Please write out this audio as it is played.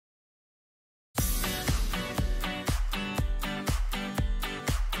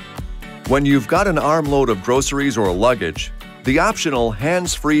When you've got an armload of groceries or luggage, the optional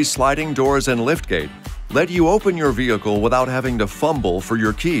hands-free sliding doors and liftgate let you open your vehicle without having to fumble for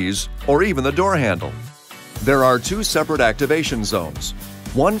your keys or even the door handle. There are two separate activation zones,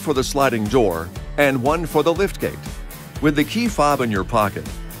 one for the sliding door and one for the liftgate. With the key fob in your pocket,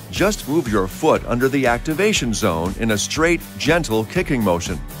 just move your foot under the activation zone in a straight, gentle kicking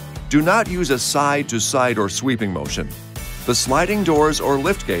motion. Do not use a side-to-side or sweeping motion. The sliding doors or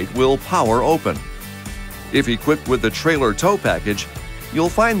liftgate will power open. If equipped with the trailer tow package, you'll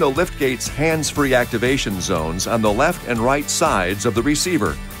find the liftgate's hands-free activation zones on the left and right sides of the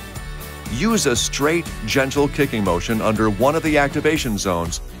receiver. Use a straight, gentle kicking motion under one of the activation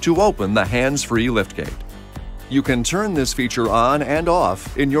zones to open the hands-free liftgate. You can turn this feature on and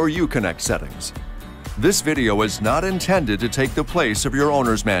off in your Uconnect settings. This video is not intended to take the place of your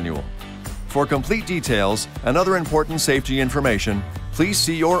owner's manual. For complete details and other important safety information, please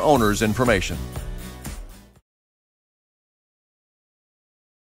see your owner's information.